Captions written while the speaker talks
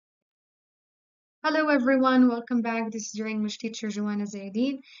Hello everyone, welcome back. This is your English teacher Juana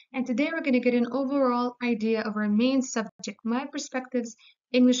Zayadin, and today we're going to get an overall idea of our main subject, my perspectives,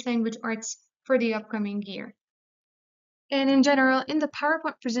 English language arts for the upcoming year. And in general, in the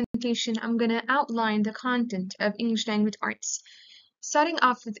PowerPoint presentation, I'm going to outline the content of English language arts, starting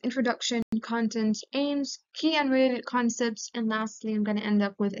off with introduction, content, aims, key and related concepts, and lastly, I'm going to end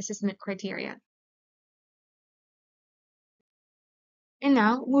up with assessment criteria. And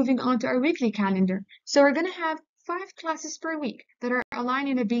now, moving on to our weekly calendar. So we're going to have 5 classes per week that are aligned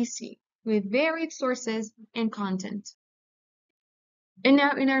in a BC with varied sources and content. And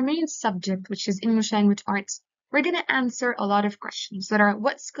now in our main subject, which is English language arts, we're going to answer a lot of questions that are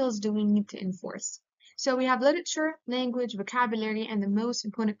what skills do we need to enforce? So we have literature, language, vocabulary, and the most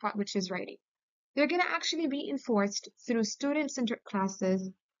important part, which is writing. They're going to actually be enforced through student-centered classes,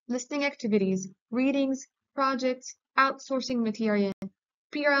 listening activities, readings, projects, outsourcing material,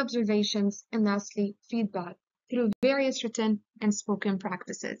 peer observations, and lastly, feedback through various written and spoken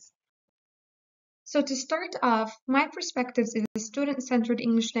practices. So to start off, my perspectives is a student-centered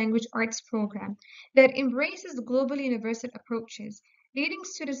English language arts program that embraces global universal approaches, leading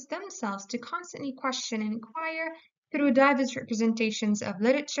students themselves to constantly question and inquire through diverse representations of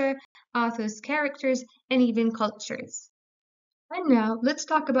literature, authors, characters, and even cultures. And now let's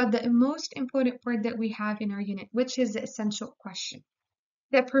talk about the most important part that we have in our unit, which is the essential question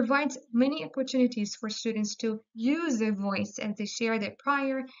that provides many opportunities for students to use their voice as they share their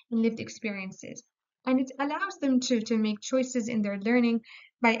prior and lived experiences. And it allows them to make choices in their learning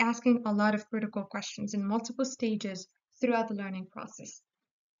by asking a lot of critical questions in multiple stages throughout the learning process.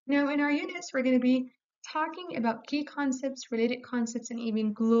 Now, in our units, we're going to be talking about key concepts, related concepts, and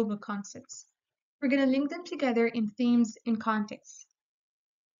even global concepts. We're going to link them together in themes and contexts.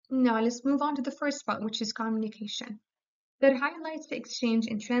 Now, let's move on to the first part, which is communication that highlights the exchange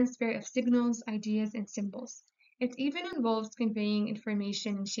and transfer of signals, ideas, and symbols. It even involves conveying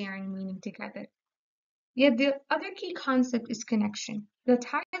information and sharing meaning together. Yet the other key concept is connection, that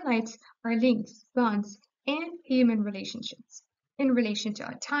highlights our links, bonds, and human relationships in relation to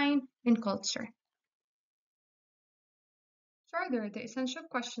our time and culture. Further, the essential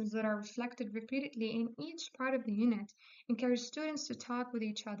questions that are reflected repeatedly in each part of the unit encourage students to talk with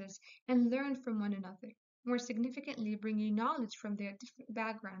each other and learn from one another, more significantly bringing knowledge from their different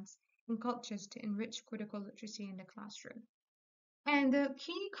backgrounds and cultures to enrich critical literacy in the classroom. And the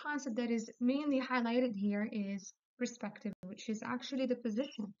key concept that is mainly highlighted here is perspective, which is actually the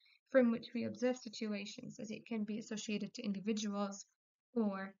position from which we observe situations, as it can be associated to individuals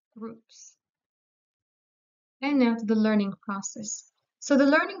or groups. And now to the learning process. So the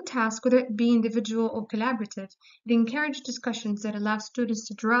learning task, whether it be individual or collaborative, it encourages discussions that allow students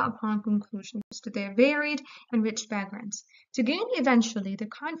to draw upon conclusions to their varied and rich backgrounds, to gain eventually the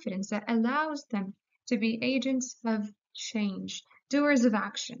confidence that allows them to be agents of change, doers of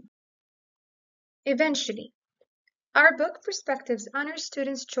action. Eventually, our book Perspectives honors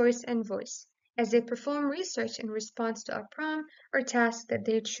students' choice and voice as they perform research in response to a prompt or task that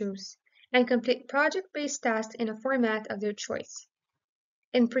they choose and complete project-based tasks in a format of their choice.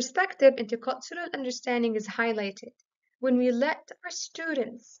 In Perspective, intercultural understanding is highlighted when we let our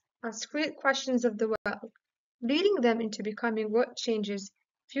students ask great questions of the world, leading them into becoming world changers,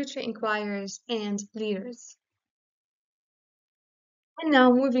 future inquirers, and leaders. And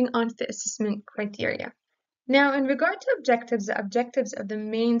now moving on to the assessment criteria. Now, in regard to objectives, the objectives of the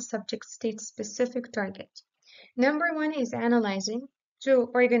main subject state specific target. Number 1 is analyzing,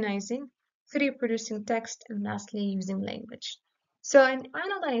 2, organizing, 3, producing text, and lastly, using language. So in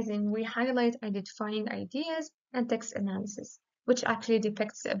analyzing, we highlight identifying ideas and text analysis, which actually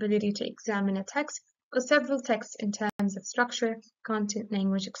depicts the ability to examine a text or several texts in terms of structure, content,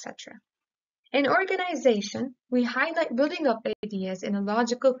 language, etc. In organization, we highlight building up ideas in a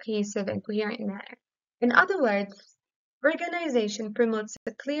logical, cohesive, and coherent manner. In other words, organization promotes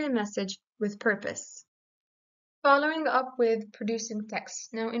a clear message with purpose. Following up with producing text.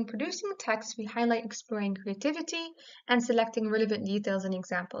 Now, in producing text, we highlight exploring creativity and selecting relevant details and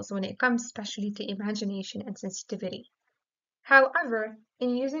examples when it comes especially to imagination and sensitivity. However,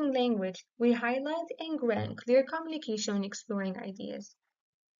 in using language, we highlight and grant clear communication when exploring ideas.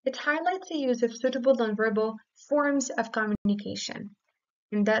 It highlights the use of suitable nonverbal forms of communication.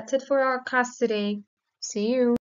 And that's it for our class today. See you.